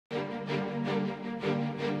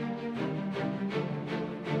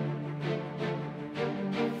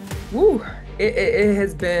Woo, it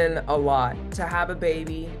has been a lot. To have a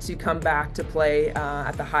baby, to come back to play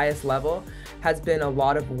at the highest level has been a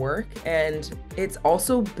lot of work. And it's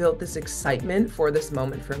also built this excitement for this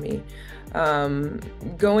moment for me.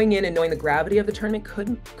 Going in and knowing the gravity of the tournament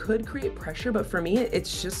could create pressure, but for me,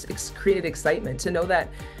 it's created excitement to know that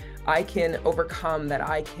I can overcome, that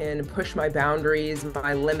I can push my boundaries,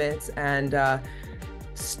 my limits, and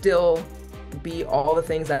still be all the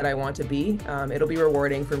things that I want to be. It'll be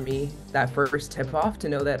rewarding for me that first tip off to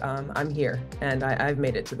know that I'm here and I've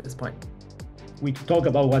made it to this point. We talk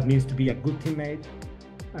about what it means to be a good teammate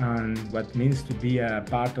and what it means to be a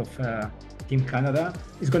part of Team Canada.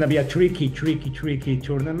 It's going to be a tricky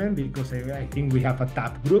tournament because I think we have a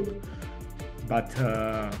tough group, but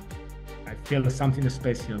I feel something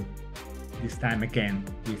special this time again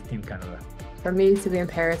with Team Canada. For me to be in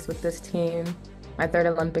Paris with this team, my third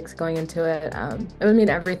Olympics going into it, it would mean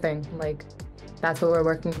everything. Like, that's what we're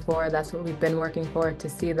working for. That's what we've been working for, to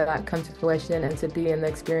see that come to fruition and to be in the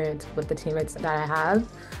experience with the teammates that I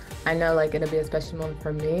have. I know like it'll be a special moment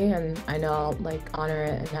for me, and I know I'll like honor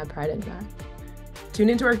it and have pride in that. Tune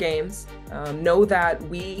into our games. Know that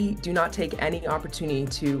we do not take any opportunity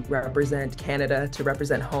to represent Canada, to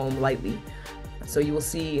represent home lightly. So you will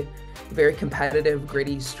see very competitive,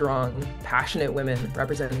 gritty, strong, passionate women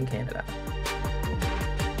representing Canada.